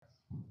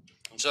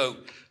So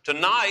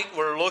tonight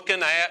we're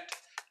looking at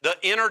the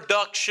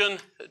introduction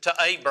to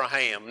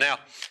Abraham. Now,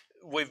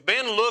 we've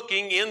been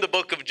looking in the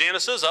book of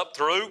Genesis up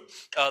through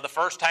the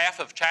first half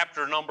of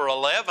chapter number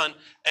 11,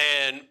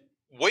 and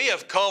we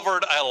have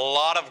covered a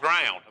lot of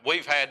ground.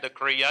 We've had the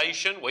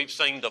creation, we've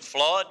seen the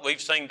flood, we've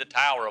seen the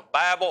Tower of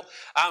Babel.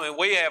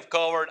 We have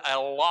covered a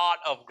lot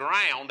of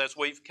ground as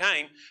we've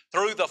came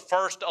through the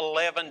first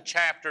 11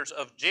 chapters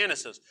of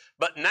Genesis.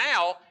 But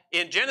now,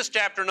 in Genesis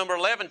chapter number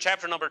 11,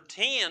 chapter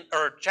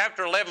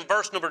 11,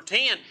 verse number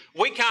 10,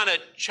 we kind of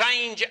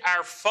change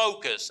our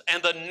focus.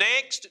 And the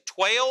next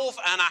 12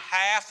 and a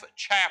half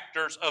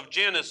chapters of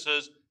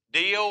Genesis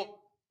deal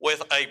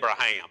with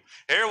Abraham.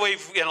 Here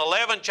in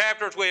 11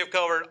 chapters, we have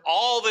covered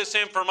all this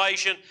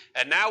information,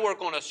 and now we're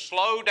going to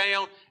slow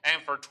down,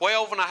 and for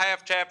 12 and a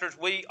half chapters,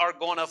 we are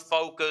going to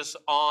focus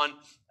on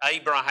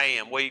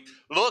Abraham. We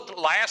looked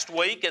last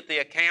week at the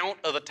account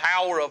of the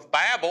Tower of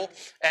Babel,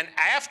 and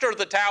after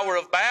the Tower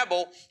of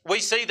Babel, we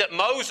see that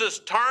Moses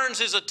turns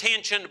his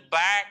attention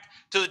back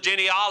to the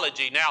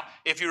genealogy. Now,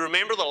 if you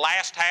remember the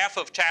last half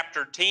of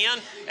chapter 10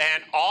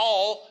 and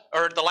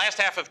the last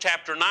half of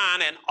chapter 9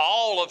 and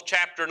all of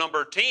chapter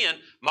number 10,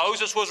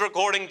 Moses was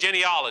recording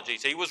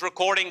genealogies. He was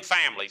recording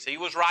families. He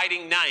was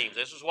writing names.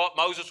 This is what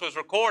Moses was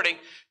recording.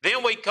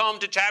 Then we come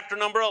to chapter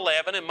number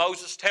 11, and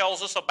Moses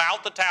tells us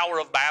about the Tower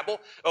of Babel,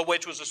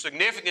 which was a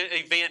significant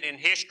event in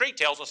history,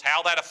 tells us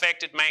how that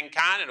affected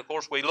mankind. And of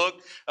course, we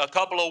looked a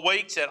couple of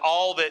weeks at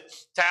all that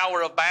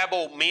Tower of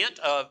Babel meant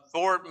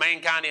for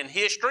mankind in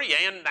history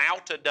and now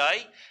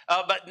today.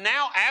 But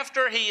now,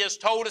 after he has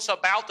told us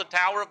about the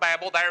Tower of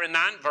Babel there in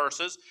 9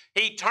 verses,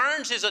 he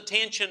turns his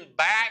attention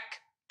back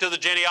to the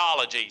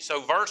genealogy.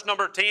 So verse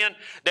number 10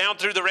 down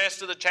through the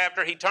rest of the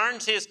chapter, he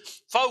turns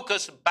his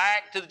focus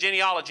back to the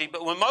genealogy.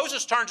 But when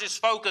Moses turns his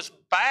focus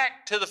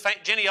back to the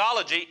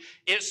genealogy,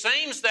 it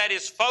seems that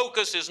his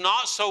focus is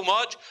not so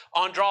much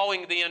on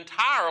drawing the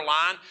entire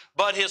line,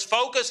 but his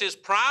focus is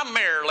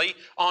primarily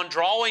on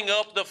drawing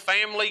up the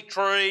family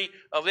tree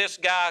of this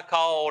guy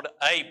called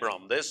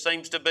Abram. This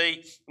seems to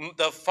be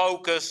the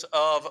focus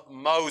of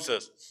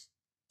Moses.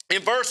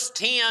 In verse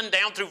 10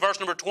 down through verse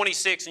number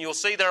 26, and you'll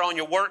see there on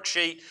your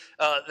worksheet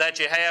that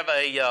you have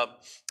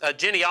a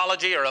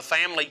genealogy or a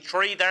family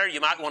tree there. You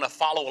might want to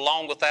follow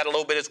along with that a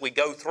little bit as we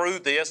go through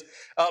this.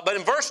 But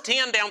in verse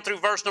 10 down through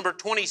verse number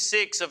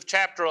 26 of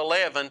chapter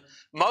 11,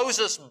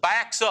 Moses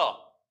backs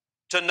up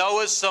to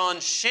Noah's son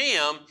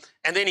Shem,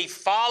 and then he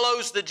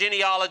follows the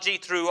genealogy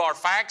through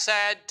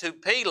Arphaxad to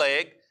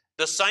Peleg,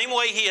 the same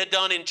way he had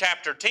done in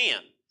chapter 10.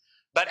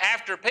 But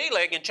after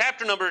Peleg, in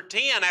chapter number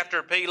 10,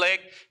 after Peleg,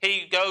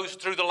 he goes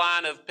through the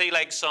line of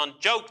Peleg's son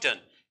Joktan.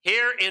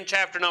 Here in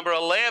chapter number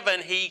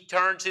 11, he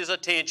turns his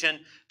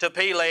attention to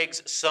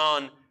Peleg's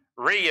son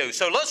Reu.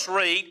 So let's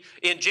read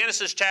in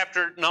Genesis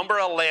chapter number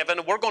 11.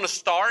 We're going to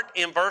start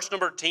in verse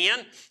number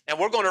 10, and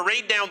we're going to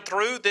read down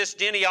through this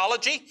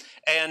genealogy,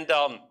 and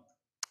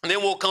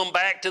then we'll come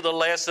back to the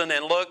lesson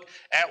and look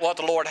at what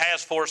the Lord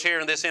has for us here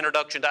in this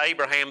introduction to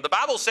Abraham. The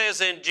Bible says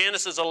in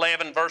Genesis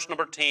 11, verse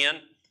number 10,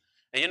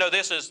 and you know,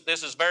 this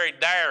is very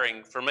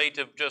daring for me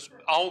to just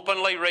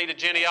openly read a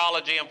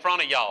genealogy in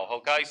front of y'all,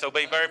 okay? So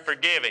be very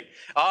forgiving.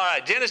 All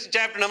right, Genesis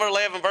chapter number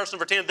 11, verse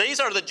number 10. These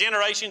are the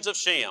generations of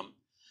Shem.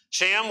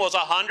 Shem was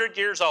 100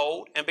 years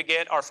old and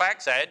begat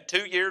Arphaxad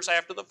 2 years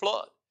after the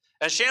flood.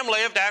 And Shem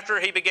lived after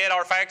he begat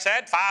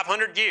Arphaxad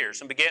 500 years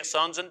and begat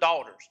sons and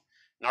daughters.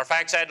 And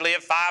Arphaxad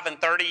lived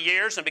 35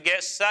 years and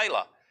begat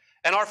Salah.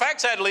 And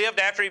Arphaxad lived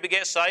after he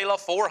begat Salah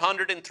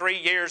 403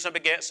 years and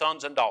begat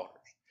sons and daughters.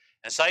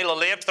 And Salah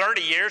lived 30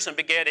 years and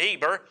begat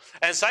Eber.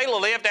 And Salah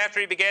lived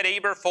after he begat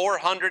Eber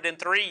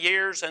 403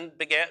 years and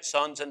begat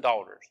sons and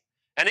daughters.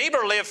 And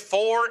Eber lived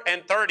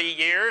 34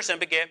 years and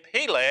begat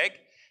Peleg.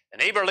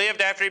 And Eber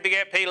lived after he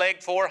begat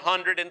Peleg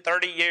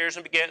 430 years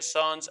and begat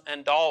sons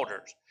and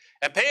daughters.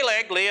 And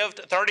Peleg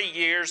lived 30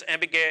 years and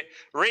begat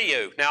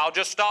Reu. Now, I'll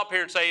just stop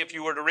here and say, if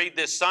you were to read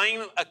this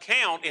same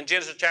account in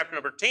Genesis chapter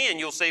number 10,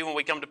 you'll see when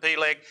we come to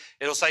Peleg,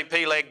 it'll say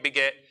Peleg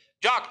begat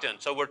Joktan.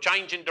 So we're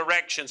changing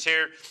directions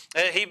here.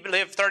 He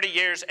lived 30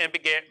 years and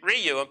begat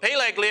Reu. And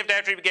Peleg lived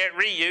after he begat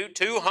Reu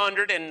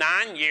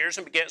 209 years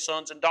and begat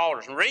sons and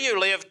daughters. And Reu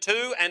lived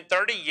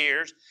 32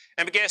 years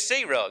and begat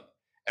Serug.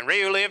 And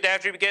Reu lived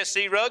after he begat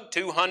Serug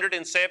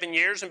 207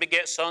 years and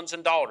begat sons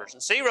and daughters.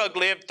 And Serug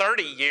lived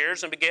 30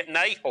 years and begat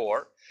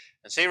Nahor.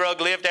 And Serug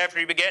lived after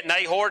he begat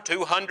Nahor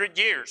 200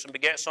 years and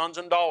begat sons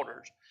and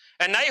daughters.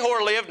 And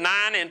Nahor lived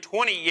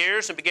 29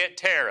 years and begat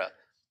Terah.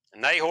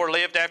 And Nahor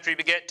lived after he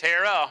begat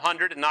Terah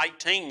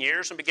 119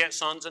 years and begat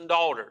sons and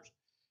daughters.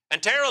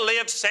 And Terah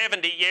lived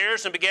 70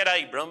 years and begat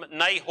Abram,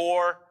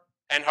 Nahor,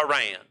 and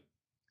Haran.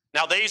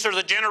 Now these are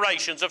the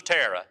generations of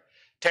Terah.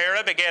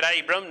 Terah begat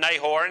Abram,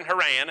 Nahor, and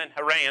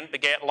Haran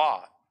begat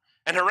Lot.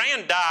 And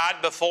Haran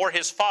died before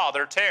his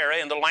father Terah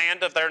in the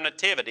land of their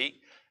nativity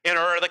in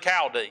Ur of the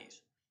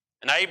Chaldees.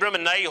 And Abram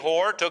and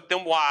Nahor took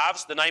them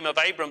wives. The name of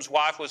Abram's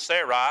wife was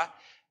Sarai.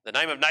 The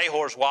name of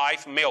Nahor's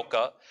wife,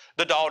 Milcah,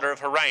 the daughter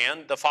of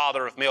Haran, the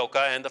father of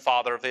Milcah and the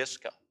father of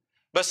Iscah.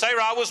 But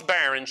Sarai was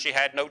barren, she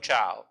had no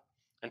child.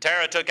 And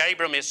Terah took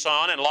Abram his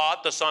son, and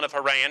Lot the son of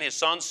Haran, his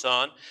son's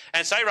son,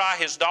 and Sarai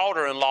his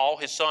daughter-in-law,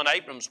 his son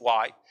Abram's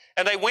wife.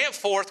 And they went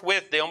forth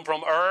with them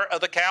from Ur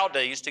of the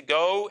Chaldees to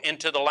go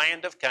into the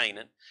land of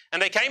Canaan.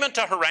 And they came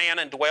unto Haran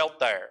and dwelt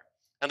there.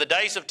 And the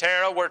days of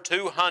Terah were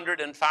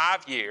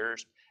 205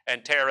 years,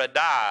 and Terah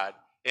died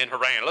in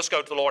Haran. Let's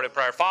go to the Lord in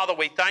prayer. Father,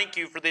 we thank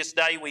you for this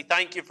day. We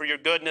thank you for your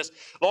goodness.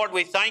 Lord,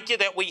 we thank you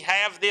that we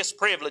have this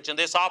privilege and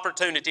this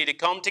opportunity to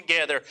come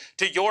together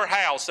to your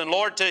house. And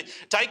Lord, to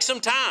take some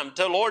time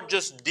to, Lord,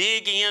 just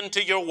dig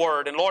into your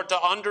word. And Lord, to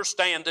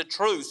understand the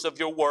truths of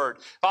your word.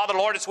 Father,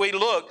 Lord, as we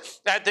look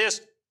at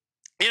this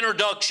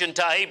introduction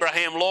to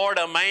Abraham, Lord,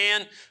 a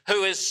man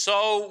who is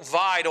so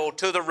vital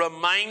to the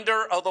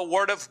remainder of the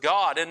Word of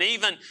God, and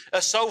even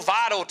so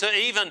vital to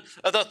even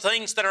the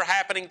things that are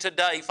happening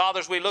today. Father,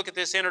 as we look at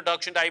this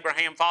introduction to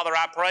Abraham, Father,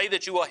 I pray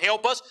that you will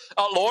help us,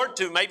 Lord,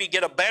 to maybe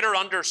get a better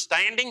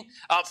understanding,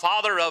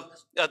 Father, of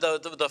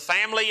the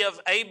family of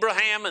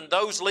Abraham and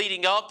those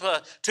leading up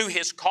to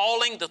his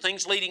calling, the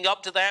things leading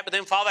up to that. But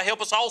then, Father,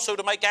 help us also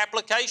to make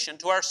application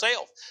to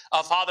ourselves.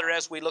 Father,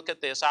 as we look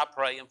at this, I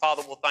pray, and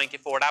Father, we'll thank you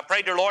for it. I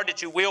pray, dear Lord,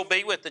 that you will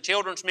be with the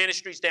children's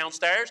ministries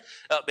downstairs.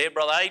 Be it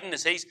Brother Aiden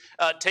as he's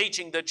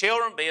teaching the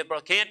children, be it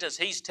Brother Kent as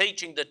he's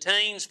teaching the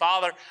teens.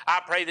 Father,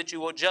 I pray that you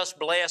will just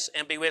bless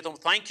and be with them.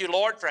 Thank you,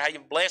 Lord, for how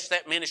you've blessed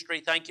that ministry.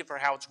 Thank you for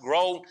how it's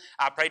grown.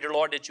 I pray, dear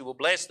Lord, that you will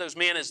bless those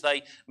men as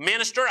they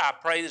minister. I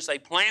pray as they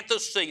plant the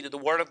seed of the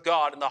Word of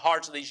God in the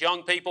hearts of these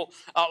young people,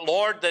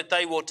 Lord, that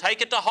they will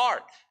take it to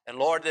heart. And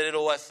Lord, that it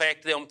will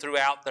affect them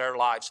throughout their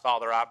lives,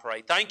 Father, I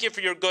pray. Thank you for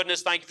your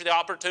goodness. Thank you for the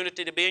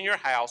opportunity to be in your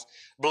house.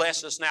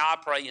 Bless us now, I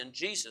pray, in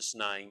Jesus'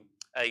 name.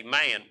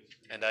 Amen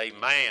and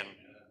amen.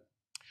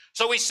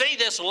 So we see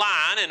this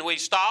line, and we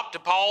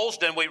stopped,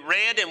 paused, and we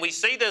read, and we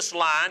see this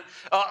line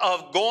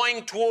of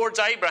going towards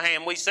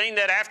Abraham. We've seen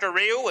that after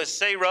Reu was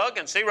Serug,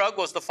 and Serug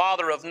was the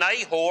father of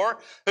Nahor,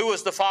 who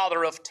was the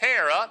father of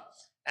Terah.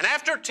 And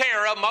after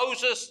Terah,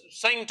 Moses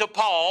seemed to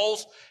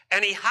pause,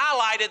 and he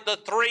highlighted the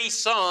three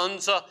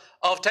sons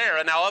of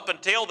Terah. Now, up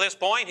until this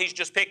point, he's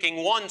just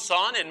picking one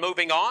son and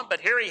moving on. But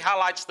here he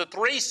highlights the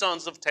three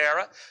sons of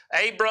Terah,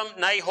 Abram,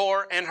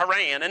 Nahor, and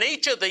Haran. And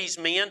each of these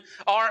men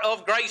are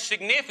of great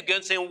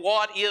significance in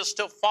what is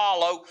to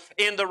follow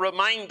in the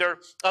remainder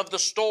of the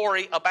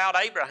story about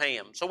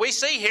Abraham. So we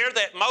see here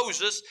that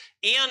Moses,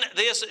 in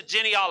this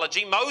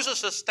genealogy,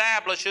 Moses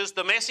establishes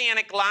the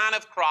messianic line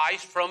of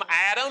Christ from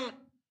Adam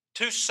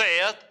to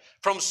Seth,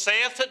 from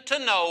Seth to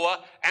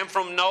Noah, and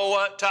from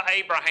Noah to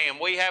Abraham.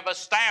 We have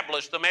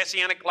established the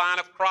messianic line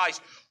of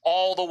Christ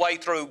all the way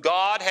through.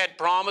 God had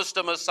promised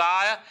a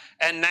Messiah,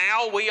 and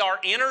now we are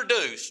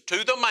introduced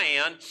to the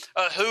man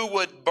who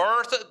would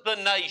birth the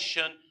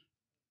nation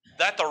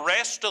that the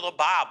rest of the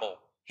Bible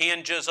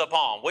hinges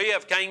upon. We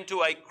have came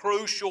to a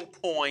crucial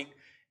point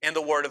in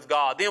the Word of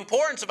God. The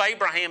importance of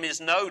Abraham is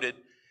noted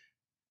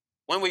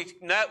when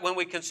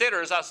we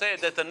consider, as I said,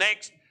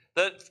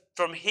 that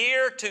from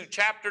here to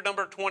chapter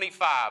number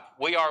 25,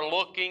 we are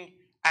looking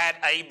at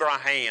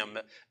Abraham.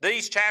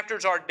 These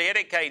chapters are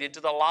dedicated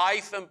to the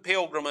life and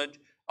pilgrimage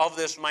of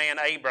this man,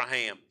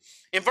 Abraham.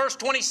 In verse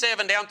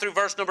 27 down through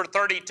verse number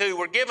 32,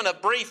 we're given a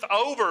brief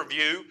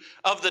overview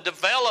of the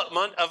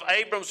development of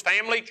Abram's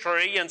family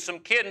tree and some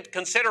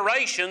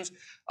considerations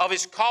of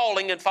his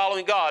calling and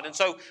following God. And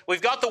so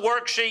we've got the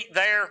worksheet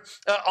there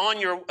on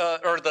your,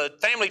 or the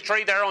family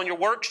tree there on your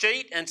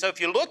worksheet. And so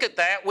if you look at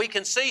that, we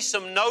can see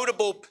some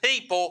notable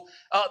people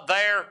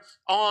there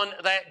on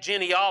that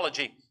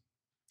genealogy.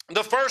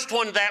 The first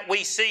one that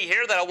we see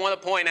here that I want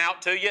to point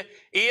out to you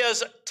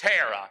is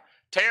Terah.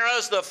 Terah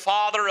is the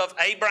father of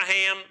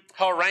Abraham,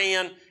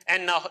 Haran,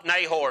 and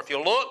Nahor. If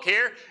you look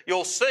here,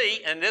 you'll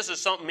see, and this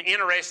is something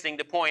interesting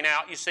to point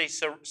out, you see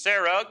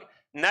Serug,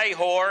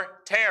 Nahor,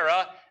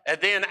 Terah, and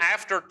then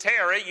after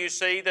Terah, you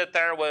see that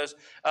there was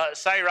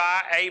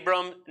Sarai,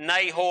 Abram,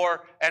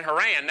 Nahor, and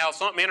Haran. Now,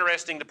 something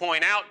interesting to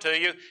point out to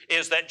you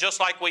is that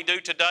just like we do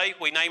today,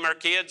 we name our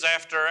kids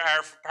after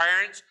our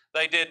parents.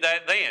 They did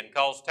that then,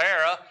 because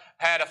Terah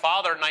had a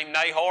father named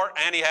Nahor,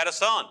 and he had a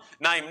son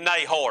named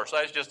Nahor. So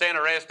it's just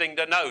interesting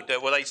to note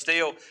that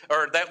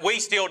we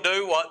still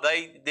do what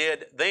they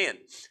did then.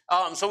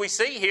 So we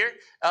see here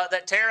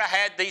that Terah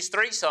had these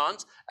three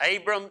sons,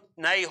 Abram,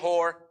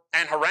 Nahor,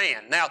 and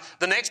Haran. Now,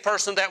 the next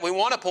person that we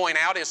want to point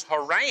out is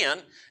Haran.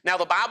 Now,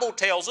 the Bible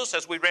tells us,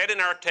 as we read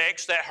in our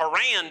text, that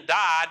Haran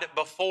died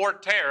before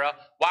Terah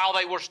while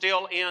they were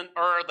still in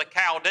Ur the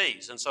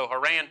Chaldees. And so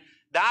Haran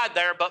died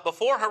there, but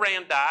before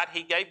Haran died,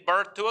 he gave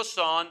birth to a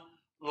son,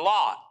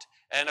 Lot.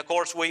 And of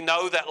course, we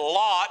know that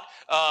Lot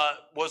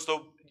was the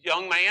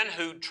young man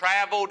who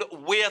traveled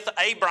with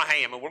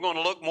Abraham. And we're going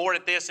to look more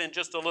at this in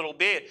just a little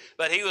bit.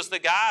 But he was the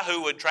guy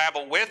who would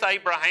travel with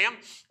Abraham,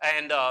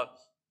 and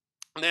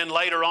then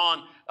later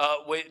on,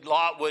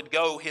 Lot would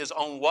go his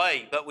own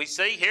way. But we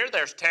see here,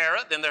 there's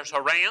Terah, then there's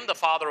Haran, the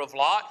father of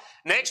Lot.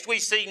 Next, we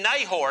see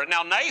Nahor.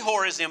 Now,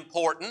 Nahor is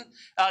important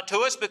to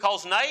us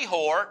because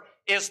Nahor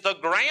is the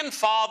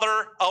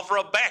grandfather of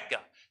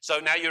Rebekah. So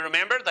now you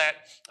remember that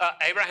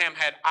Abraham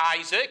had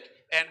Isaac,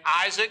 and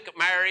Isaac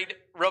married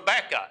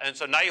Rebekah. And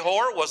so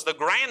Nahor was the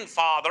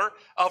grandfather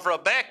of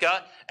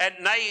Rebekah, and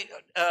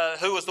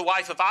who was the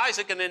wife of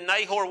Isaac, and then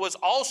Nahor was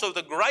also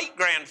the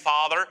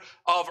great-grandfather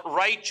of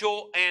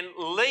Rachel and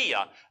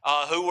Leah,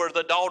 who were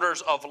the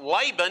daughters of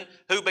Laban,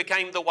 who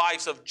became the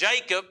wives of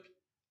Jacob,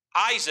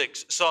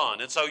 Isaac's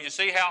son. And so you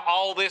see how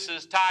all this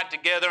is tied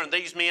together, and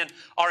these men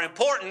are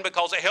important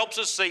because it helps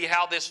us see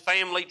how this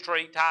family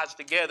tree ties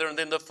together. And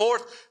then the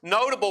fourth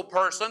notable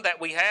person that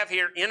we have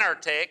here in our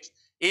text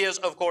is,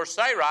 of course,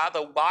 Sarai,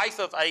 the wife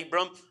of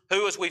Abram,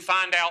 who, as we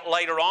find out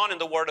later on in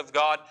the Word of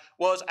God,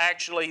 was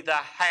actually the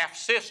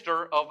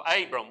half-sister of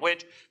Abram,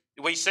 which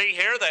we see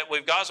here that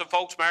we've got some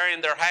folks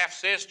marrying their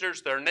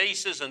half-sisters, their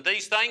nieces, and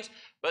these things,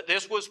 but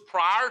this was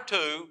prior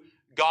to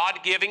God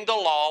giving the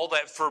law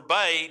that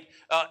forbade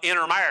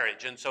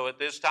intermarriage. And so at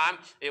this time,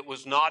 it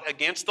was not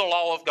against the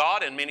law of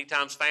God, and many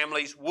times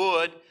families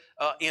would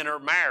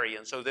intermarry.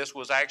 And so this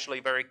was actually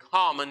very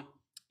common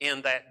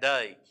in that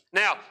day.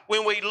 Now,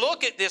 when we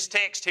look at this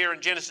text here in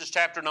Genesis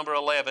chapter number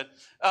 11,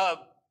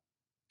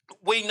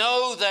 we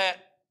know that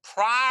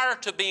prior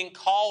to being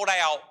called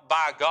out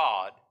by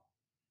God,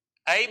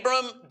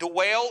 Abram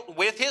dwelt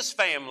with his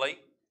family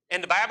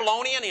in the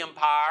Babylonian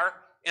Empire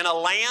in a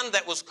land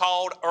that was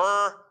called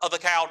Ur of the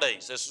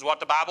Chaldees. This is what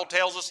the Bible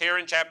tells us here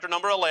in chapter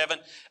number 11,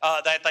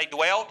 that they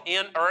dwelt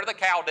in Ur of the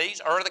Chaldees.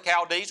 Ur of the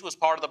Chaldees was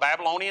part of the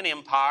Babylonian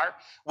Empire.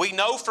 We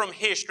know from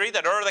history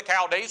that Ur of the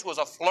Chaldees was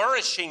a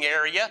flourishing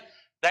area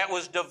that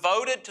was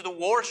devoted to the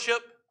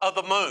worship of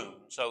the moon.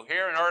 So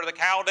here in Ur of the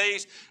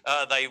Chaldees,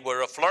 they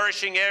were a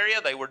flourishing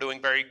area. They were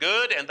doing very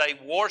good, and they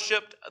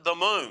worshiped the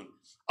moon.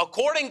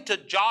 According to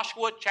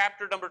Joshua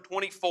chapter number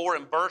 24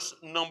 and verse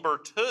number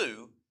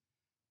 2,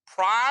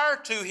 prior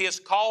to his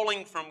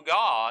calling from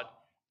God,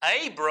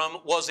 Abram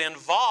was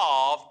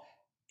involved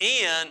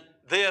in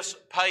this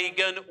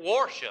pagan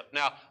worship.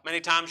 Now, many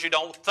times you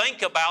don't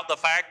think about the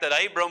fact that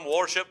Abram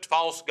worshiped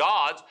false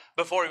gods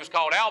before he was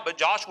called out, but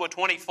Joshua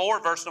 24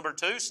 verse number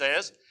 2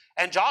 says,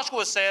 "And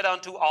Joshua said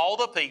unto all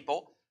the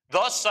people,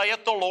 Thus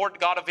saith the Lord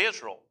God of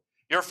Israel,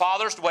 Your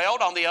fathers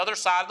dwelled on the other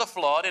side of the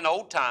flood in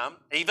old time,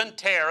 even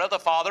Terah, the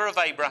father of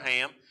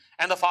Abraham,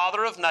 and the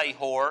father of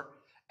Nahor,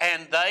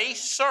 and they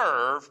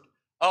served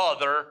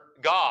other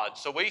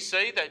gods." So we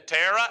see that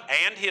Terah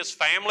and his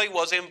family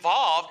was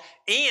involved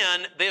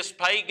in this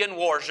pagan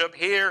worship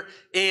here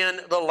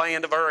in the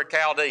land of Ur of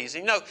Chaldees.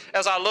 You know,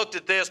 as I looked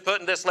at this,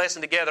 putting this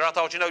lesson together, I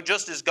thought,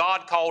 just as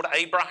God called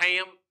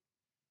Abraham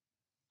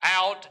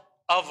out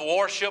of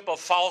worship of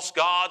false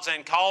gods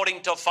and called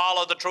him to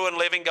follow the true and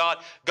living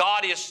God,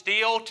 God is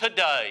still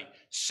today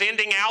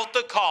sending out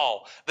the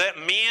call that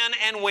men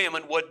and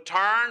women would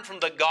turn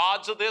from the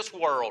gods of this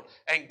world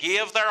and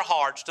give their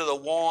hearts to the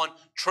one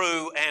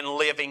true and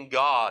living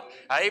God.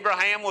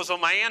 Abraham was a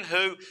man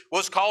who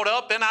was caught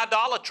up in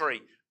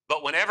idolatry,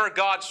 but whenever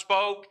God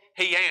spoke,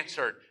 he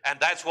answered. And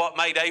that's what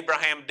made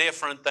Abraham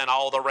different than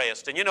all the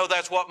rest. And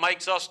that's what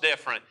makes us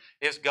different,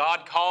 is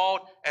God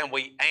called and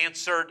we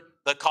answered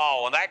the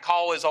call. And that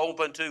call is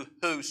open to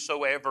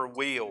whosoever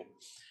will.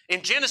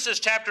 In Genesis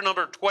chapter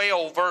number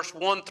 12, verse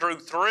 1 through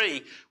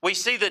 3, we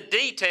see the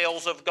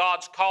details of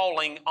God's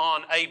calling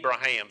on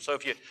Abraham. So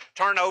if you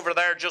turn over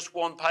there just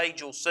one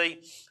page, you'll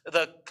see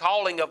the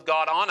calling of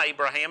God on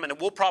Abraham. And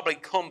we'll probably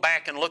come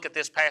back and look at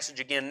this passage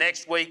again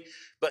next week.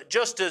 But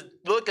just to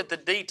look at the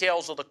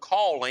details of the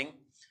calling,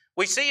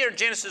 we see here in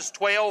Genesis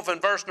 12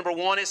 and verse number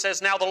 1, it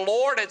says, "Now the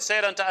Lord had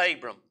said unto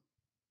Abram,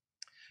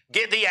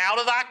 Get thee out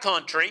of thy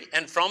country,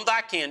 and from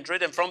thy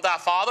kindred, and from thy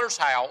father's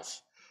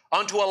house,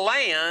 unto a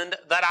land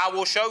that I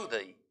will show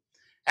thee.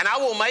 And I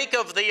will make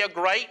of thee a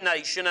great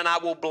nation, and I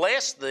will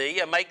bless thee,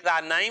 and make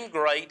thy name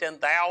great, and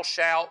thou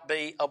shalt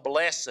be a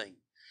blessing.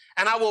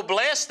 And I will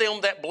bless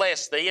them that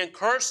bless thee, and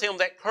curse him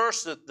that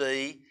curseth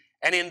thee,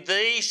 and in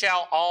thee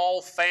shall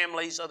all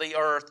families of the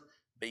earth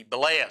be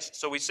blessed."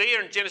 So we see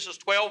here in Genesis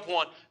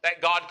 12:1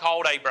 that God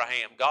called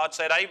Abraham. God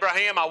said,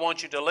 "Abraham, I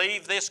want you to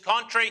leave this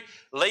country,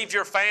 leave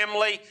your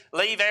family,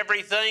 leave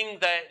everything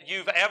that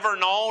you've ever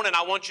known, and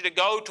I want you to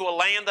go to a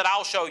land that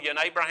I'll show you. And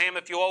Abraham,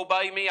 if you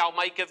obey me, I'll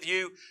make of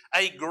you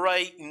a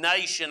great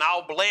nation.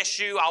 I'll bless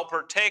you, I'll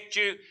protect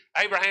you.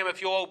 Abraham, if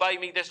you obey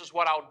me, this is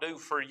what I'll do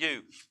for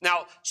you."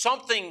 Now,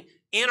 something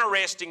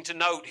interesting to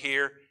note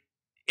here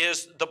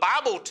is the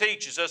Bible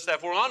teaches us that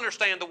if we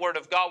understand the Word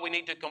of God, we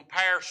need to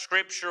compare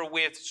Scripture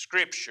with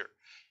Scripture.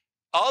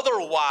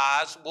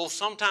 Otherwise, we'll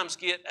sometimes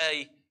get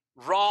a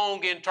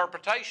wrong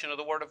interpretation of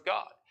the Word of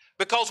God.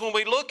 Because when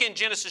we look in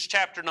Genesis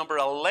chapter number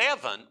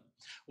 11,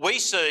 we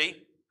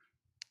see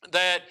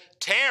that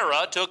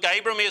Terah took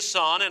Abram his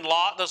son, and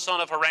Lot the son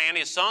of Haran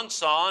his son's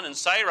son, and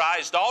Sarai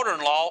his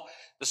daughter-in-law,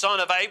 the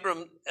son of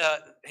Abram,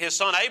 his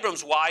son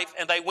Abram's wife,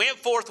 and they went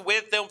forth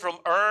with them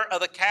from Ur of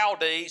the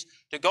Chaldees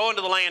to go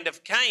into the land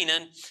of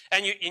Canaan.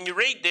 And you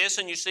read this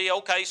and you see,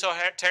 okay, so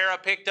Terah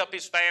picked up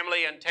his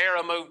family and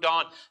Terah moved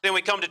on. Then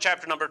we come to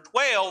chapter number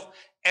 12,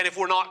 and if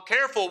we're not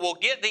careful, we'll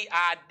get the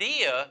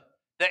idea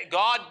that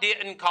God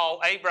didn't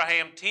call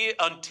Abraham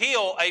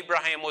until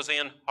Abraham was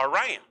in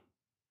Haran.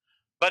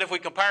 But if we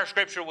compare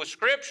Scripture with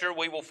Scripture,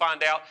 we will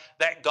find out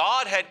that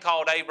God had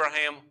called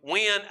Abraham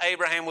when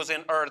Abraham was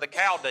in Ur of the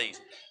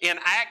Chaldees. In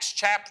Acts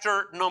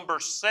chapter number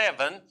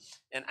 7,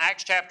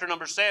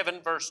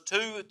 verse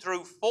 2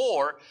 through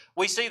 4,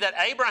 we see that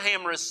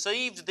Abraham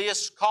received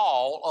this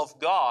call of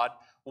God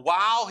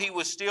while he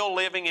was still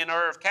living in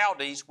Ur of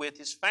Chaldees with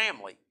his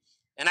family.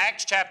 In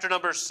Acts chapter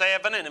number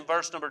 7 and in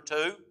verse number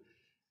 2,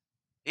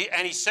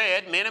 he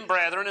said, "Men and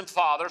brethren and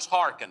fathers,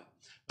 hearken.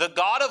 The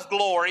God of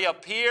glory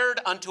appeared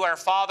unto our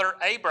father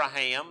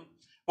Abraham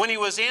when he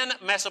was in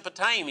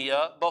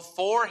Mesopotamia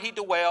before he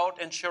dwelt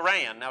in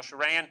Charan." Now,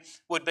 Charan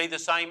would be the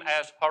same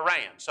as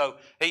Haran. So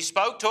he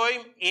spoke to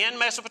him in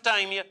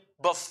Mesopotamia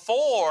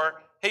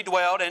before he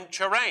dwelt in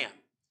Charan,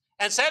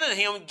 and said unto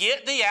him,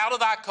 "Get thee out of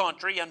thy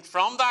country and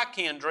from thy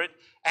kindred,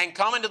 and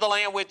come into the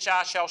land which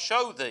I shall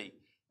show thee."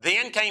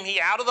 Then came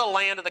he out of the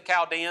land of the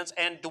Chaldeans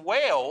and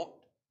dwelt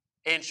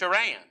in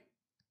Charan.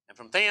 And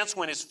from thence,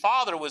 when his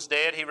father was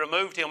dead, he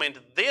removed him into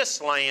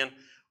this land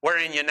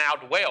wherein you now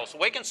dwell. So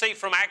we can see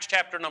from Acts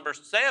chapter number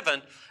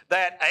 7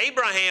 that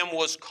Abraham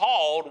was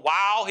called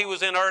while he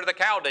was in Ur of the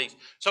Chaldees.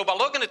 So by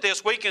looking at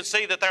this, we can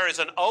see that there is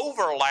an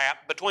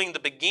overlap between the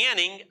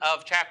beginning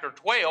of chapter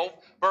 12,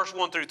 verse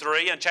 1 through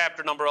 3, and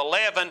chapter number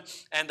 11,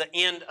 and the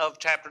end of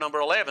chapter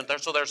number 11.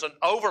 So there's an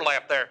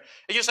overlap there.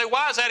 And you say,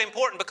 why is that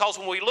important? Because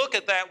when we look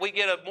at that, we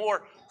get a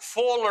more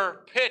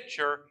fuller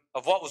picture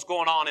of what was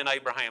going on in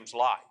Abraham's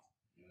life.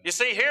 You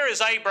see, here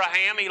is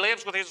Abraham. He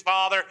lives with his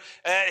father.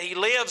 He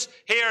lives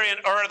here in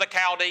Ur of the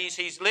Chaldees.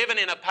 He's living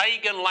in a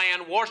pagan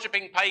land,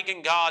 worshiping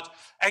pagan gods.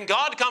 And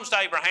God comes to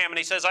Abraham and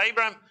he says,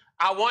 "Abraham,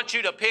 I want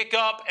you to pick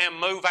up and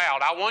move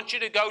out. I want you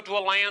to go to a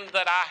land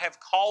that I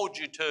have called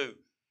you to."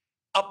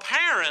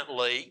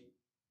 Apparently,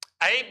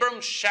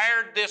 Abram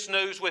shared this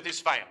news with his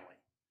family.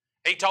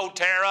 He told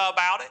Terah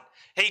about it.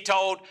 He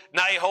told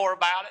Nahor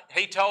about it.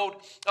 He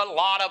told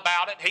Lot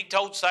about it. He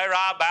told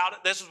Sarai about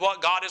it. This is what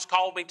God has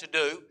called me to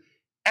do.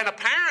 And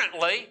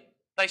apparently,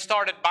 they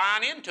started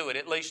buying into it.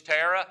 At least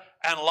Terah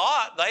and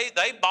Lot,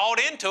 they bought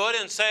into it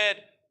and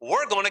said,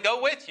 "We're going to go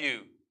with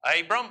you,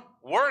 Abram.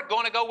 We're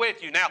going to go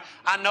with you." Now,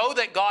 I know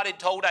that God had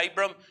told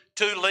Abram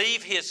to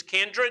leave his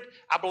kindred.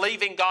 I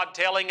believe in God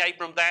telling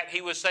Abram that.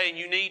 He was saying,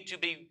 you need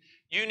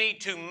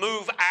to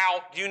move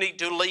out. You need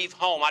to leave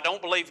home. I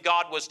don't believe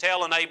God was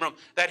telling Abram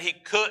that he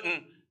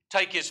couldn't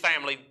take his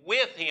family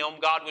with him.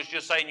 God was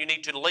just saying, you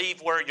need to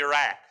leave where you're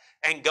at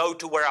and go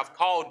to where I've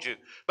called you.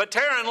 But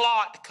Terah and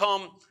Lot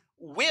come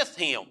with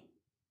him.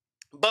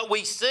 But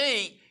we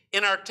see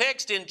in our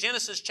text in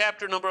Genesis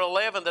chapter number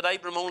 11 that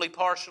Abram only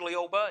partially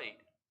obeyed,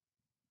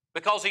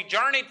 because he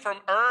journeyed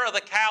from Ur of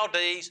the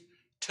Chaldees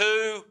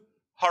to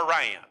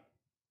Haran.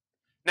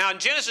 Now in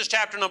Genesis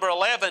chapter number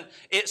 11,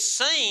 it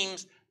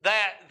seems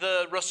that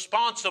the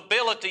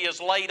responsibility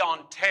is laid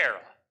on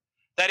Terah,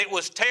 that it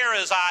was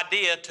Terah's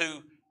idea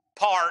to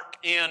park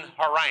in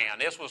Haran.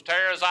 This was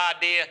Terah's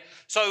idea.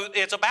 So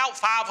it's about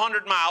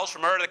 500 miles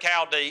from Ur of the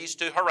Chaldees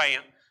to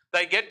Haran.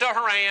 They get to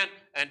Haran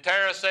and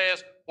Terah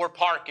says, "We're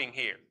parking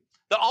here."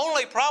 The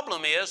only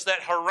problem is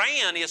that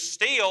Haran is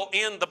still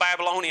in the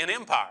Babylonian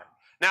Empire.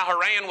 Now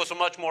Haran was a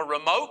much more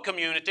remote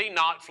community,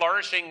 not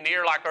flourishing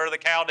near like Ur of the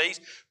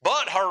Chaldees,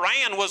 but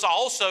Haran was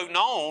also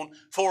known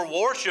for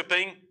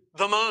worshiping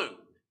the moon.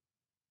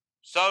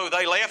 So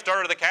they left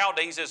Ur of the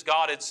Chaldees as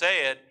God had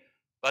said,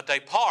 but they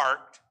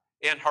parked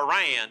in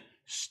Haran,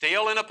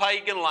 still in a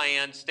pagan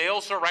land,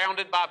 still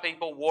surrounded by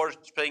people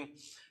worshiping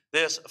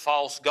this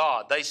false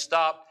god. They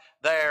stopped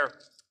there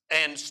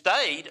and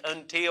stayed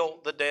until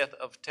the death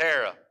of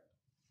Terah.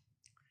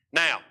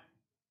 Now,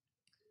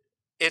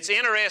 it's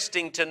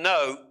interesting to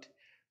note,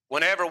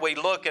 whenever we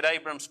look at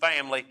Abram's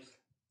family,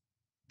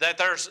 that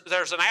there's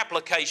an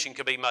application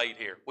could be made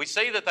here. We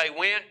see that they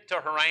went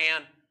to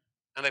Haran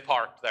and they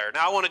parked there.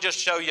 Now, I want to just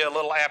show you a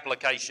little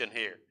application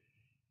here.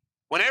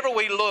 Whenever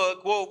we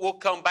look, we'll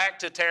come back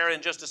to Terah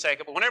in just a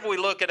second, but whenever we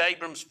look at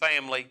Abram's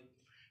family,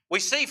 we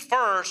see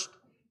first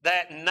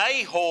that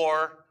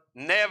Nahor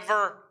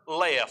never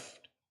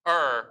left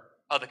Ur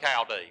of the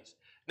Chaldees.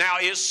 Now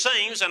it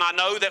seems, and I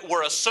know that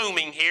we're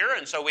assuming here,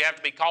 and so we have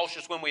to be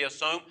cautious when we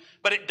assume,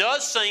 but it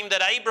does seem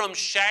that Abram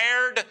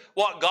shared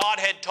what God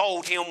had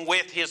told him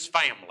with his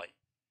family.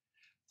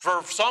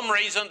 For some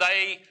reason,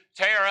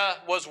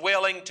 Terah was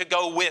willing to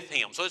go with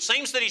him. So it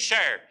seems that he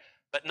shared,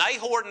 but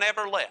Nahor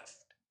never left.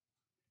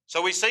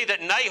 So we see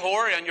that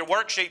Nahor, in your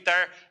worksheet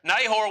there,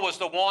 Nahor was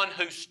the one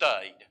who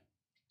stayed.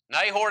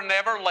 Nahor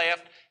never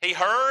left. He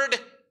heard,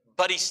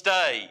 but he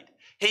stayed.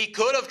 He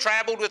could have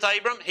traveled with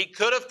Abram. He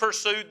could have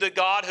pursued the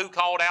God who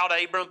called out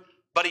Abram,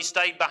 but he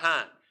stayed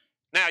behind.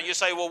 Now you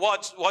say, well,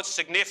 what's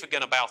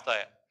significant about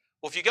that?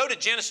 Well, if you go to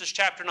Genesis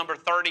chapter number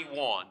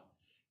 31,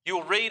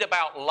 you'll read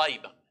about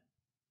Laban.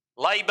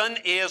 Laban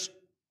is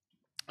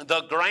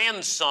the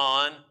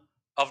grandson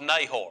of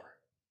Nahor.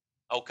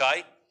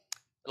 Okay?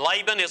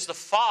 Laban is the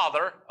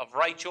father of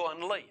Rachel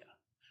and Leah.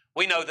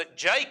 We know that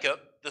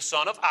Jacob, the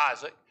son of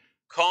Isaac,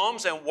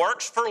 comes and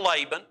works for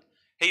Laban.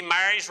 He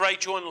marries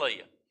Rachel and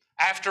Leah.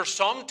 After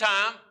some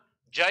time,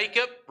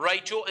 Jacob,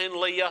 Rachel, and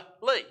Leah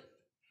leave.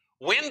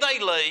 when they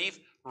leave,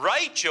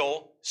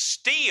 Rachel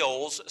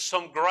steals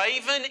some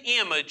graven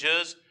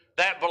images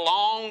that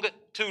belong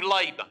to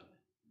Laban.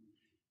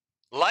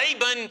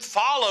 Laban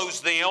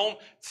follows them,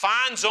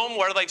 finds them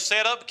where they've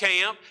set up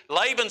camp.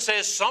 Laban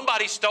says,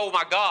 somebody stole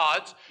my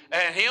gods.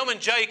 And him and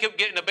Jacob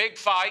get in a big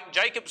fight.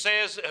 Jacob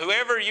says,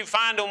 whoever you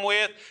find them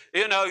with,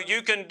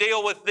 you can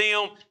deal with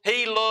them.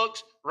 He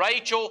looks.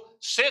 Rachel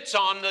sits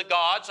on the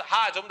gods,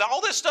 hides them.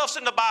 All this stuff's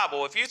in the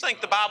Bible. If you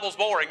think the Bible's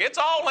boring, it's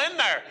all in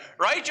there.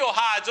 Rachel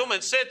hides them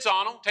and sits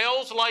on them,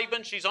 tells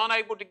Laban she's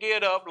unable to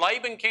get up.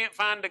 Laban can't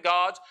find the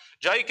gods.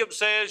 Jacob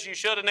says, you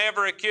should have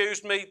never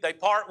accused me. They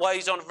part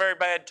ways on very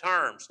bad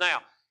terms. Now,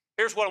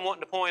 here's what I'm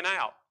wanting to point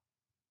out.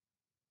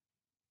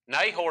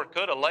 Nahor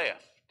could have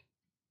left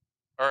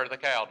the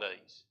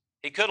Chaldees.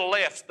 He could have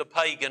left the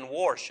pagan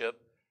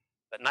worship,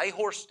 but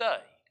Nahor stayed.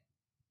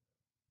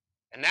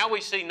 And now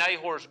we see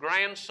Nahor's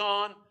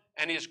grandson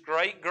and his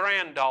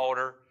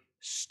great-granddaughter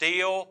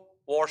still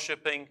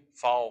worshiping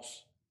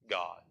false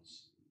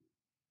gods.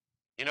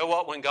 You know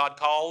what? When God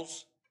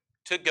calls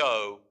to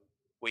go,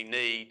 we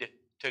need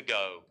to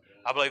go.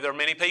 I believe there are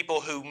many people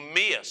who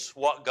miss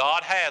what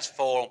God has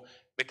for them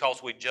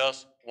because we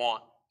just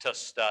want to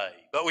stay.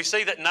 But we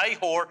see that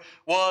Nahor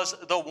was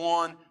the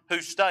one who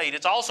stayed.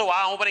 It's also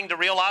eye-opening to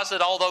realize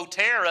that although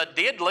Terah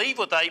did leave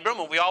with Abram,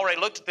 and we already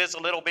looked at this a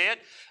little bit,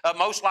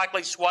 most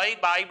likely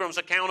swayed by Abram's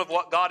account of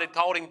what God had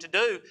called him to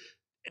do,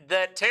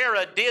 that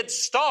Terah did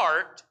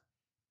start,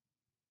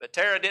 but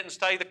Terah didn't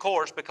stay the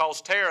course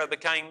because Terah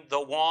became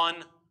the one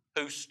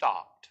who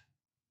stopped.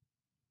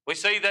 We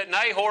see that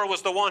Nahor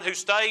was the one who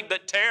stayed,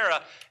 but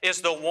Terah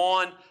is the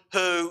one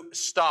who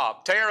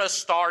stopped. Terah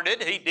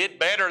started. He did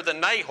better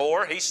than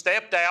Nahor. He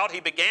stepped out.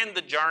 He began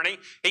the journey.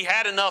 He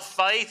had enough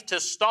faith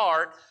to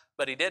start,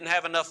 but he didn't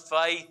have enough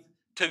faith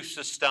to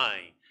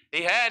sustain.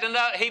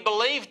 He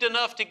believed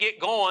enough to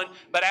get going,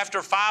 but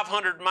after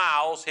 500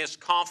 miles, his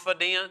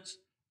confidence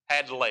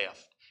had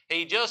left.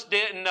 He just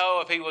didn't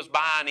know if he was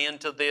buying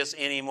into this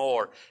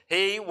anymore.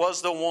 He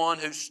was the one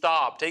who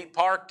stopped. He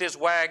parked his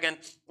wagon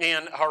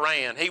in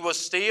Haran. He was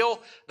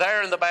still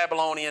there in the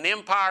Babylonian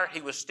Empire. He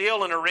was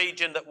still in a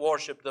region that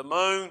worshiped the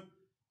moon.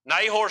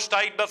 Nahor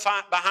stayed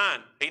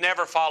behind. He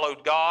never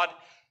followed God.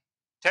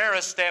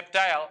 Terah stepped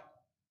out,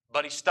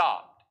 but he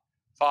stopped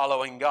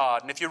following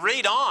God. And if you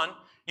read on,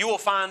 you will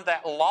find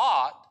that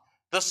Lot,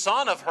 the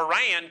son of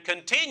Haran,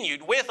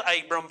 continued with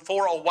Abram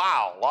for a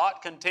while.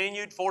 Lot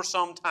continued for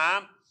some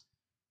time.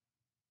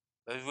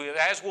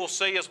 As we'll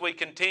see as we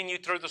continue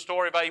through the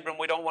story of Abram,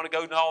 we don't want to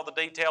go into all the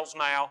details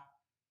now.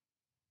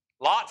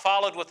 Lot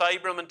followed with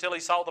Abram until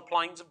he saw the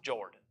plains of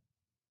Jordan.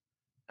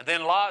 And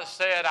then Lot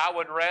said, I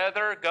would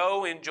rather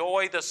go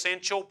enjoy the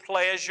sensual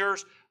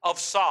pleasures of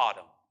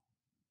Sodom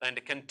than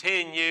to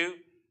continue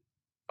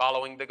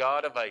following the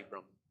God of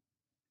Abram.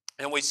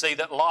 And we see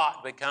that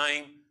Lot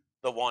became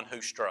the one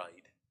who strayed.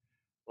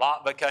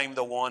 Lot became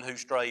the one who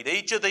strayed.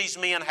 Each of these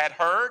men had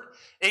heard.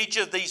 Each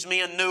of these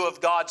men knew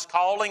of God's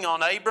calling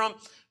on Abram,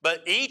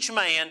 but each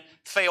man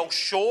fell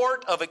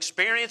short of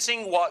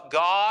experiencing what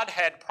God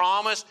had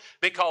promised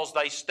because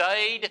they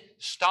stayed,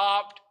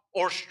 stopped,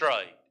 or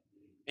strayed.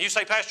 You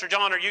say, Pastor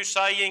John, are you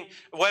saying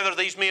whether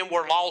these men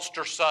were lost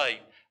or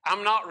saved?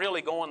 I'm not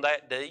really going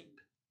that deep.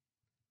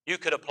 You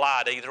could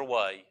apply it either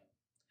way.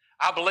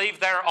 I believe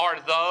there are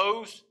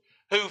those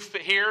who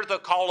hear the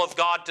call of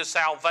God to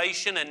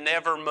salvation and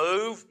never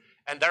move,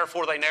 and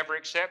therefore they never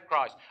accept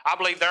Christ. I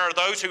believe there are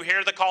those who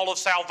hear the call of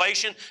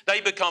salvation,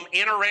 they become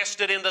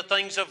interested in the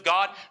things of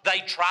God, they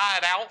try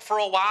it out for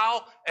a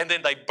while, and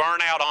then they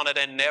burn out on it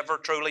and never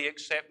truly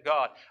accept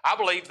God. I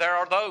believe there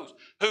are those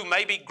who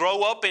maybe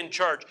grow up in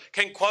church,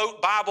 can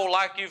quote Bible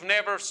like you've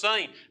never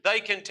seen.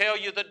 They can tell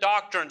you the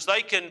doctrines.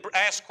 They can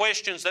ask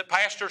questions that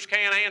pastors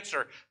can't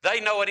answer. They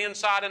know it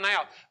inside and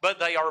out. But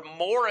they are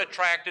more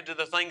attracted to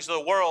the things of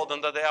the world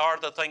than they are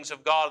the things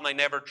of God, and they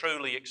never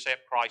truly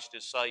accept Christ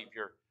as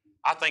Savior.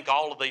 I think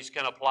all of these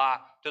can apply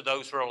to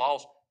those who are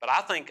lost, but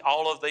I think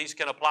all of these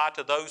can apply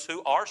to those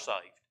who are saved.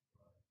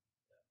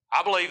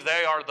 I believe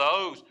they are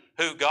those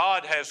who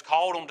God has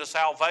called them to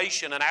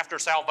salvation, and after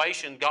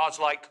salvation, God's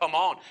like, come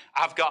on,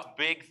 I've got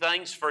big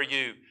things for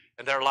you.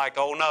 And they're like,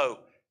 oh no,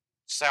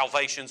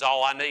 salvation's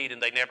all I need,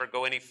 and they never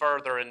go any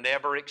further and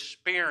never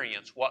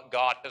experience what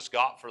God has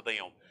got for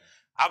them.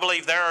 I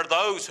believe there are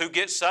those who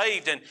get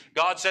saved, and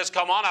God says,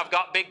 come on, I've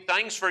got big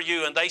things for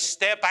you, and they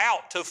step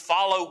out to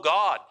follow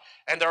God.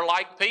 And they're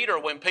like Peter.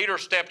 When Peter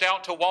stepped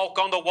out to walk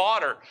on the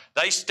water,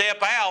 they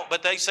step out,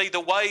 but they see the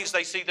waves,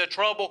 they see the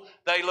trouble,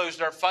 they lose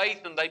their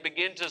faith, and they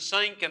begin to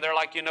sink, and they're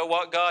like, you know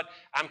what, God,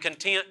 I'm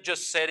content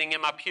just sitting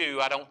in my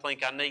pew. I don't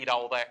think I need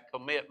all that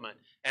commitment.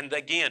 And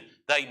again,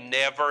 they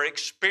never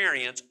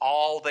experience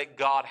all that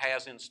God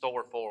has in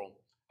store for them.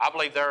 I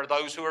believe there are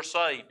those who are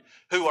saved,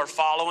 who are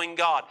following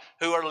God,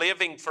 who are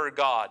living for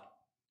God,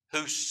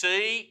 who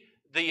see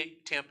the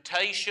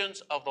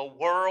temptations of the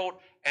world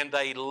and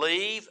they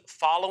leave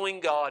following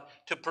God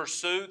to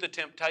pursue the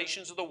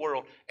temptations of the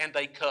world, and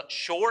they cut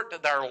short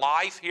their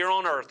life here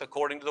on earth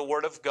according to the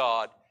Word of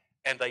God,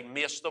 and they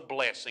miss the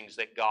blessings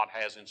that God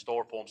has in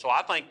store for them. So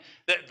I think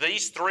that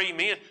these three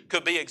men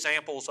could be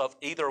examples of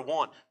either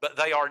one, but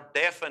they are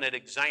definite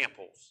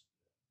examples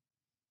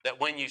that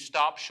when you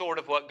stop short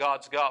of what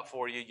God's got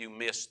for you, you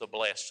miss the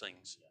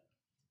blessings.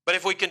 But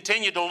if we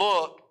continue to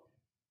look,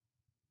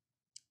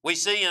 we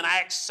see in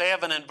Acts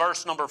 7 and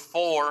verse number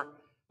 4,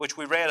 which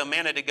we read a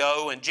minute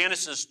ago, and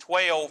Genesis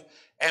 12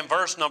 and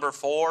verse number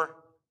 4,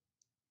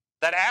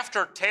 that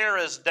after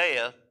Terah's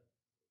death,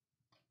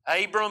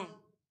 Abram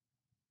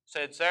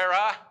said,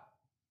 Sarai,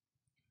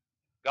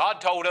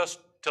 God told us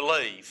to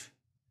leave.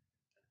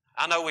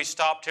 I know we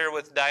stopped here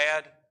with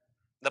Dad.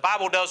 The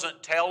Bible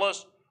doesn't tell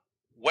us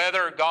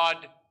whether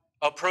God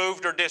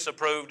approved or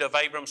disapproved of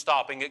Abram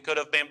stopping. It could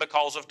have been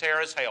because of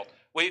Terah's health.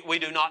 We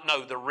do not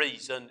know the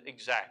reason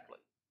exactly.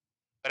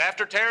 But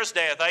after Terah's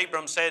death,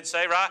 Abram said,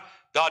 Sarai,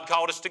 God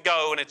called us to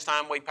go, and it's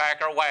time we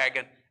pack our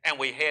wagon and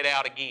we head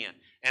out again.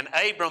 And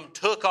Abram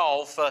took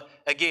off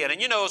again.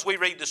 And you know, as we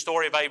read the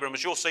story of Abram,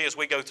 as you'll see as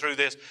we go through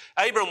this,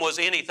 Abram was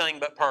anything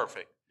but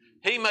perfect.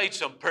 He made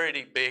some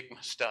pretty big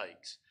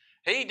mistakes.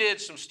 He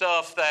did some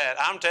stuff that,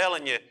 I'm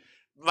telling you,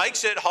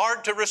 makes it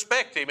hard to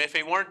respect him if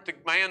he weren't the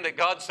man that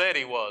God said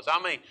he was.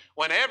 I mean,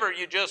 whenever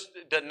you just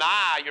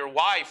deny your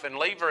wife and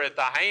leave her at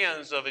the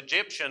hands of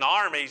Egyptian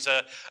armies,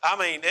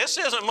 this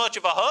isn't much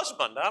of a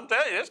husband. I'm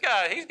telling you, this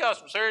guy, he's got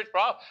some serious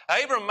problems.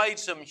 Abram made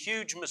some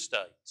huge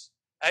mistakes.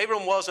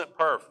 Abram wasn't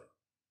perfect.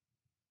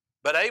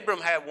 But Abram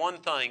had one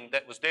thing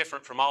that was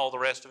different from all the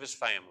rest of his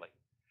family.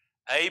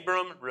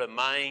 Abram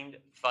remained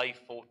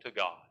faithful to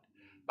God.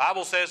 The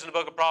Bible says in the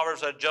book of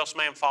Proverbs that a just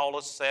man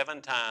falleth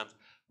 7 times,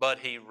 but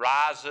he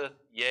riseth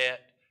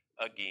yet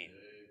again.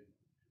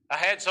 I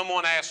had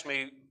someone ask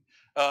me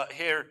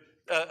here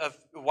a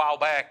while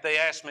back, they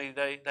asked me,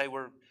 they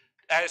were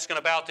asking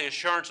about the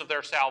assurance of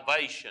their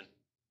salvation.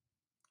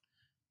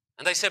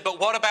 And they said, but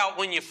what about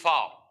when you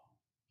fall?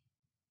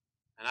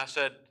 And I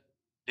said,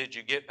 did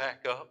you get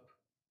back up?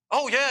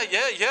 Oh, yeah.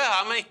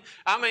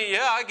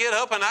 I get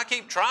up and I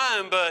keep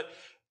trying, but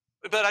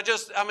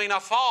I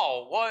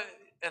fall. What?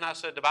 And I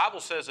said, the Bible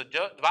says, the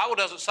Bible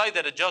doesn't say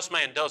that a just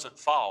man doesn't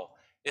fall.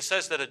 It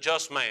says that a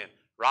just man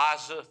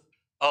riseth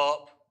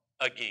up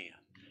again.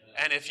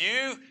 And if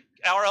you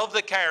are of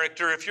the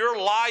character, if your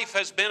life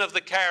has been of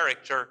the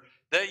character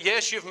that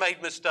yes, you've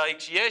made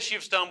mistakes, yes,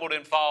 you've stumbled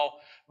and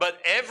fall,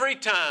 but every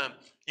time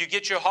you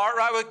get your heart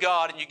right with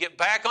God and you get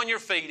back on your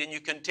feet and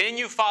you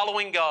continue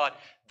following God,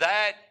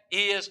 that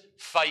is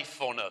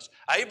faithfulness.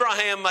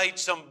 Abraham made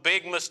some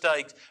big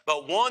mistakes,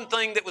 but one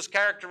thing that was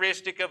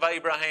characteristic of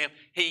Abraham,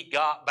 he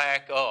got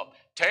back up.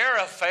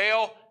 Terah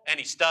fell and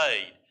he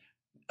stayed.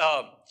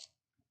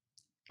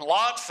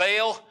 Lot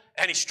fell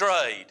and he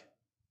strayed.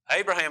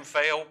 Abraham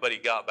fell, but he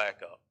got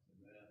back up.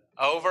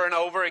 Over and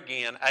over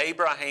again,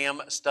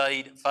 Abraham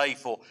stayed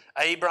faithful.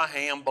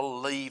 Abraham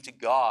believed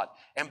God.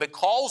 And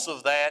because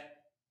of that,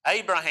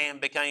 Abraham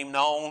became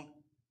known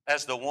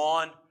as the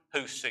one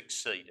who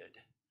succeeded.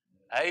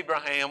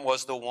 Abraham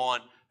was the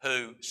one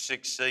who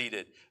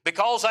succeeded.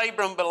 Because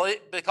Abram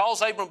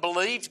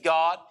believed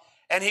God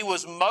and he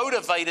was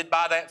motivated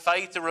by that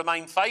faith to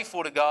remain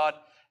faithful to God,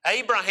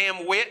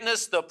 Abraham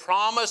witnessed the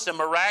promise and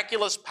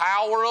miraculous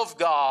power of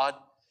God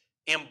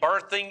in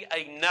birthing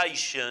a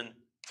nation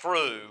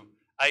through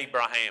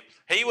Abraham.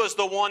 He was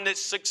the one that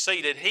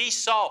succeeded. He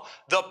saw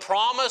the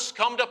promise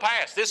come to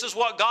pass. This is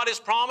what God has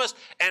promised,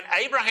 and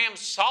Abraham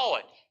saw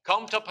it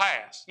come to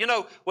pass. You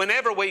know,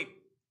 whenever we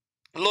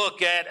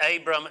look at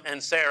Abram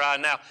and Sarai.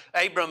 Now,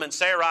 Abram and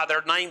Sarai,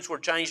 their names were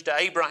changed to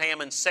Abraham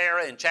and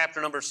Sarah in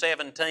chapter number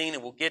 17,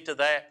 and we'll get to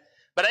that.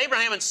 But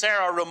Abraham and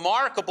Sarah are a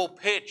remarkable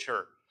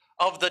picture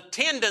of the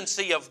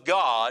tendency of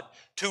God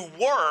to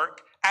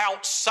work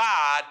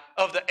outside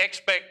of the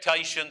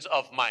expectations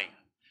of man.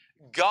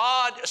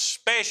 God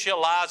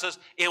specializes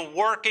in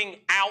working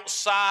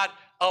outside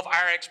of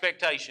our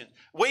expectations.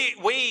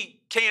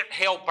 We can't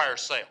help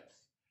ourselves.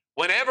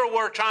 Whenever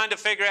we're trying to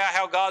figure out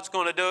how God's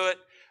going to do it,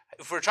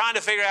 if we're trying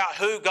to figure out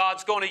who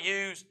God's going to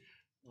use,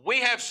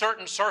 we have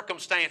certain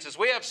circumstances.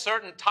 We have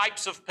certain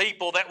types of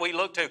people that we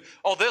look to.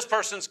 Oh, this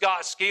person's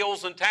got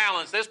skills and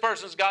talents. This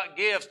person's got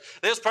gifts.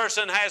 This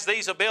person has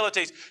these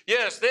abilities.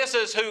 Yes, this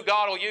is who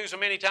God will use. And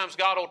many times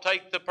God will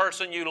take the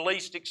person you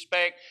least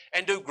expect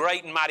and do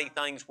great and mighty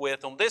things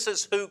with them. This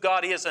is who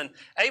God is. And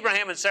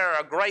Abraham and Sarah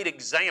are a great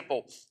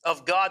example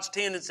of God's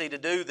tendency to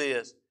do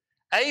this.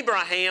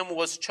 Abraham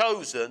was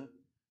chosen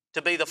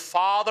to be the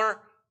father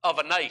of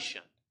a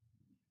nation.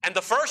 And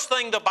the first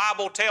thing the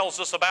Bible tells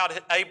us about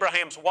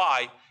Abraham's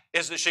wife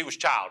is that she was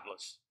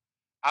childless.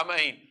 I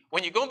mean,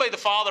 when you're going to be the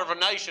father of a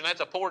nation, that's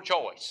a poor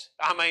choice.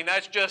 I mean,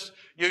 that's just,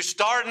 you're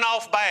starting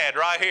off bad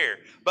right here.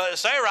 But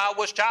Sarah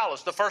was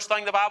childless. The first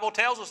thing the Bible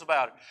tells us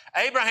about her.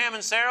 Abraham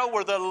and Sarah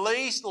were the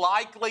least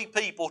likely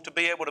people to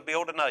be able to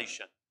build a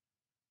nation.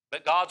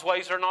 But God's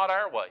ways are not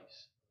our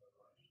ways.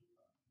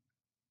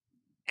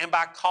 And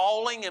by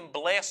calling and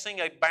blessing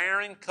a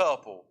barren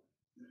couple,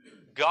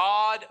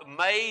 God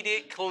made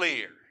it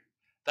clear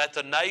that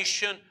the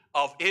nation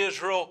of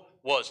Israel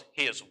was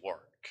His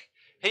work.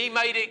 He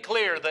made it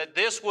clear that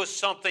this was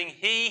something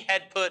He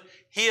had put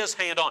His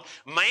hand on.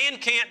 Man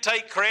can't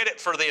take credit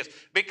for this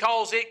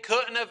because it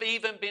couldn't have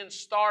even been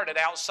started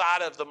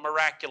outside of the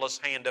miraculous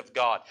hand of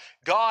God.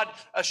 God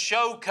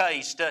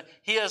showcased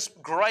His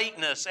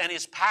greatness and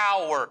His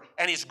power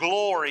and His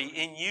glory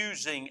in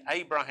using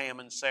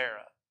Abraham and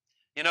Sarah.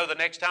 You know, the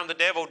next time the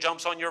devil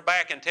jumps on your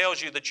back and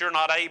tells you that you're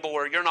not able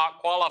or you're not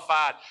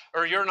qualified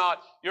or you don't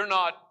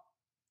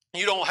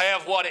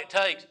have what it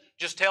takes,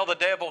 just tell the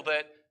devil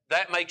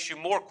that makes you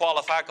more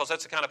qualified because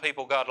that's the kind of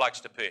people God likes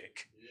to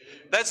pick.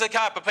 That's the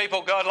type of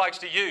people God likes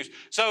to use.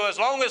 So as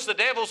long as the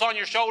devil's on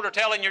your shoulder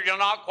telling you you're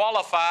not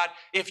qualified,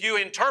 if you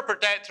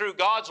interpret that through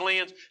God's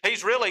lens,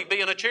 he's really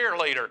being a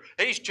cheerleader.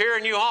 He's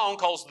cheering you on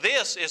because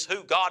this is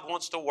who God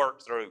wants to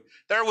work through.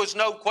 There was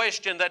no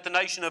question that the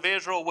nation of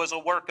Israel was a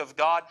work of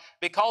God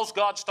because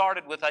God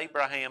started with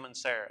Abraham and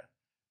Sarah.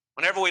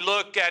 Whenever we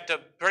look at the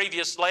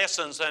previous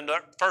lessons and the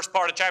first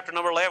part of chapter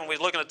number 11, we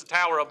were looking at the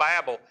Tower of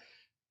Babel,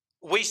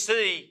 we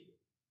see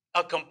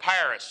a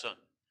comparison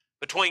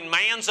between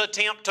man's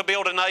attempt to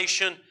build a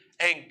nation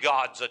and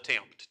God's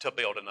attempt to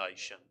build a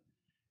nation.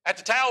 At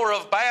the Tower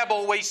of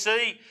Babel, we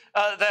see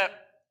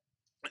that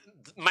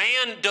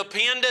man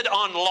depended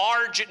on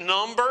large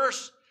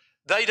numbers.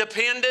 They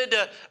depended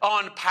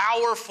on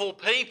powerful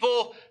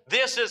people.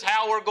 This is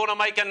how we're going to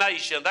make a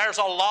nation. There's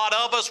a lot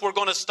of us. We're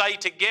going to stay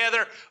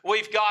together.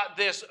 We've got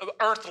this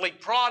earthly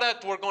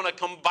product. We're going to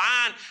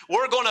combine.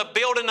 We're going to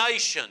build a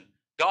nation.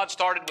 God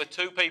started with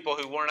two people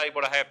who weren't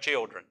able to have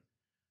children.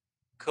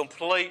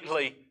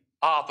 Completely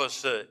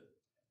opposite.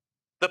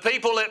 The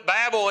people at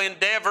Babel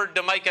endeavored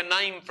to make a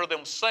name for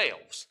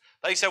themselves.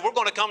 They said, we're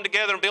going to come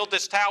together and build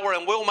this tower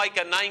and we'll make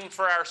a name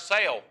for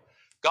ourselves.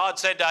 God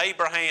said to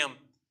Abraham,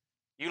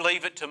 you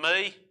leave it to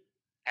me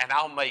and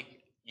I'll make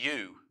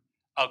you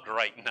a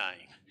great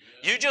name.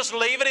 You just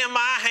leave it in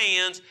my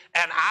hands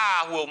and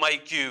I will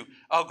make you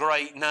a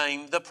great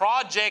name. The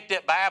project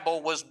at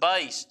Babel was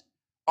based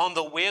on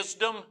the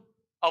wisdom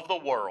of the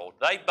world.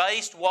 They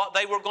based what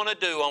they were going to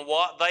do on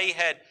what they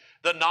had,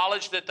 the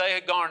knowledge that they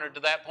had garnered to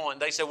that point.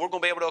 They said, we're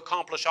going to be able to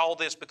accomplish all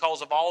this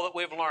because of all that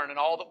we've learned and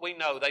all that we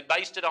know. They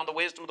based it on the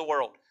wisdom of the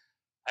world.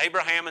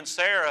 Abraham and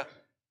Sarah,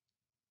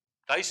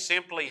 they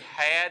simply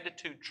had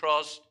to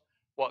trust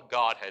what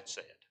God had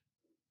said.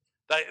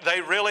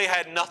 They really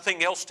had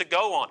nothing else to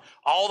go on.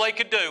 All they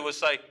could do was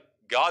say,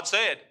 God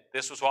said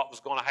this was what was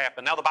going to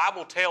happen. Now the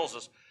Bible tells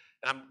us,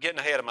 and I'm getting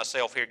ahead of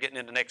myself here, getting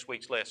into next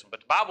week's lesson, but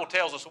the Bible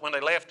tells us that when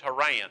they left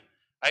Haran,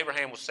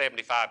 Abraham was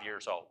 75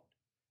 years old.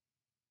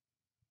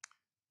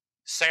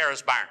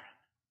 Sarah's barren.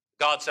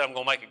 God said, I'm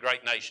going to make a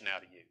great nation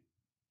out of you.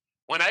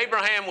 When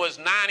Abraham was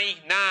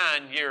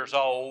 99 years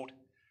old,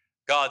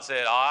 God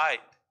said, all right,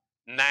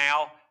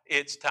 now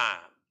it's time.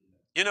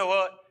 You know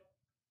what?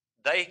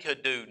 They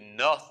could do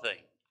nothing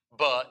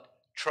but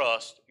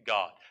trust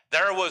God.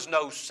 There was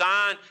no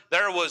sign.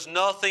 There was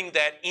nothing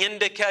that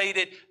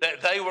indicated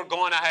that they were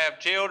going to have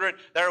children.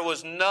 There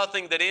was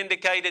nothing that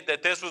indicated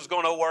that this was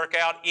going to work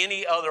out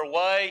any other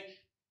way.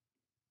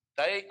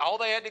 All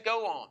they had to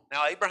go on.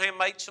 Now, Abraham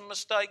made some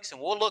mistakes, and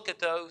we'll look at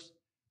those.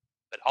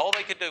 But all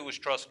they could do was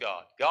trust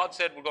God. God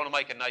said, we're going to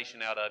make a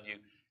nation out of you.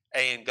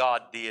 And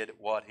God did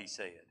what He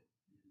said.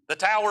 The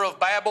Tower of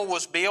Babel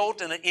was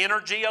built in the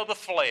energy of the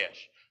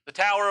flesh. The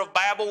Tower of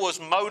Babel was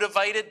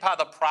motivated by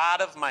the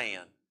pride of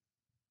man.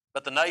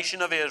 But the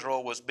nation of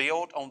Israel was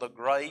built on the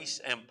grace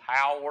and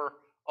power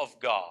of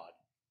God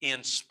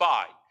in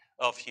spite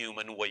of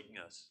human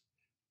weakness.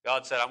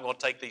 God said, I'm going to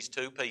take these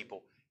two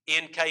people,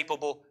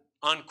 incapable,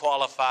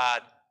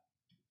 unqualified,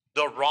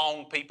 the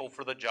wrong people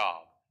for the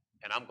job,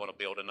 and I'm going to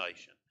build a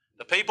nation.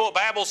 The people of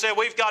Babel said,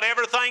 we've got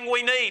everything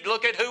we need.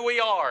 Look at who we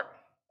are.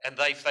 And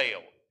they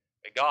failed.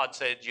 And God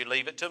said, you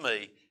leave it to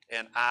me,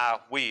 and I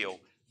will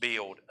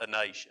build a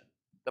nation.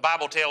 The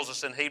Bible tells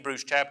us in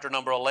Hebrews chapter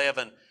number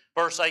 11,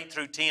 verse 8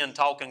 through 10,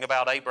 talking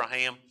about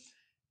Abraham.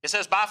 It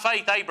says, by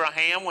faith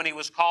Abraham, when he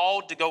was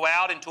called to go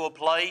out into a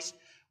place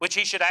which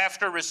he should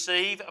after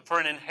receive for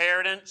an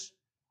inheritance,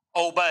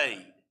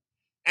 obeyed.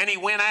 And he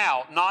went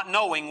out, not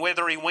knowing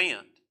whither he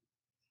went.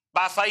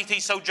 By faith he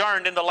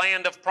sojourned in the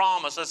land of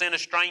promise, as in a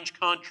strange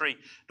country,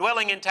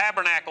 dwelling in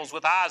tabernacles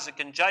with Isaac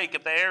and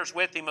Jacob, the heirs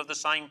with him of the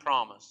same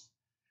promise.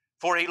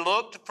 For he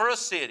looked for a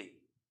city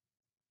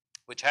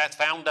which hath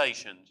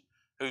foundations,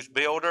 whose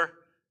builder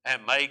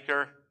and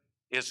maker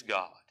is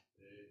God.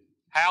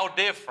 How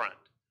different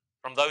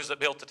from those that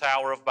built the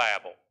Tower of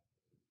Babel,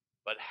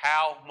 but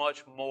how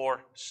much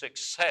more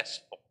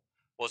successful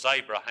was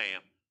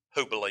Abraham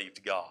who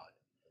believed God.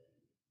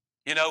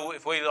 You know,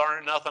 if we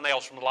learn nothing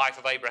else from the life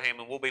of Abraham,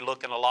 and we'll be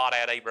looking a lot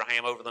at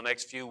Abraham over the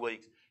next few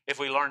weeks, if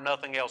we learn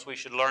nothing else, we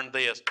should learn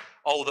this,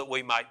 oh, that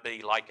we might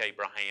be like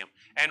Abraham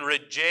and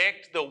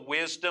reject the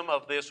wisdom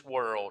of this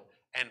world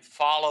and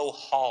follow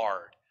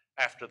hard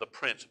after the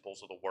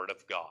principles of the Word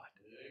of God.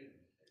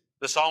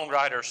 The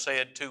songwriter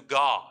said, to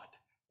God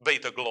be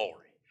the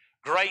glory.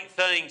 Great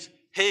things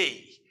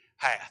He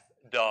hath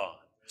done.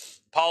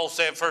 Paul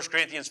said, 1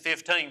 Corinthians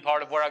 15,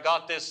 part of where I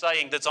got this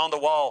saying that's on the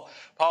wall.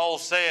 Paul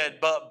said,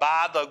 but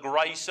by the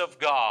grace of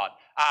God,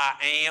 I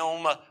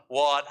am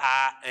what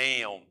I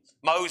am.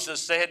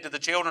 Moses said to the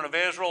children of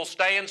Israel,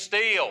 stand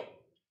still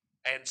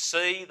and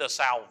see the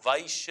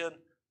salvation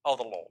of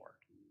the Lord.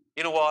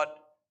 You know what?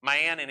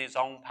 Man in his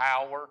own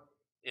power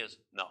is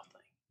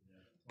nothing.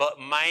 But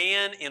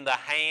man in the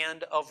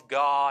hand of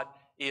God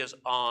is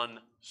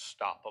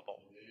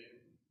unstoppable.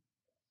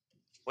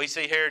 We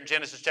see here in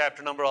Genesis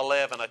chapter number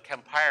 11 a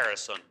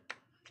comparison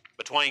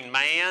between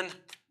man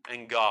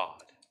and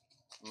God.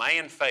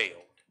 Man failed.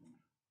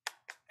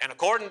 And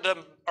according to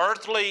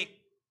earthly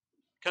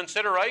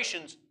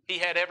considerations, he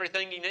had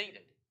everything he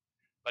needed,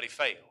 but he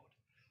failed.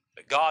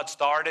 But God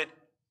started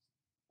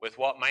with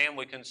what man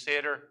would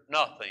consider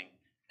nothing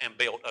and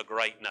built a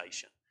great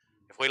nation.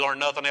 If we learn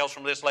nothing else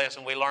from this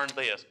lesson, we learn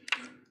this,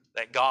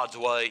 that God's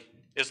way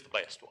is the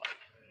best way.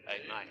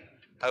 Amen.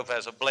 I hope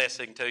that's a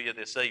blessing to you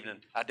this evening.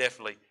 I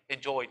definitely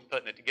enjoyed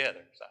putting it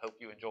together, so I hope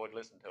you enjoyed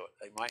listening to it.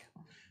 Amen.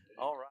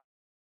 All right.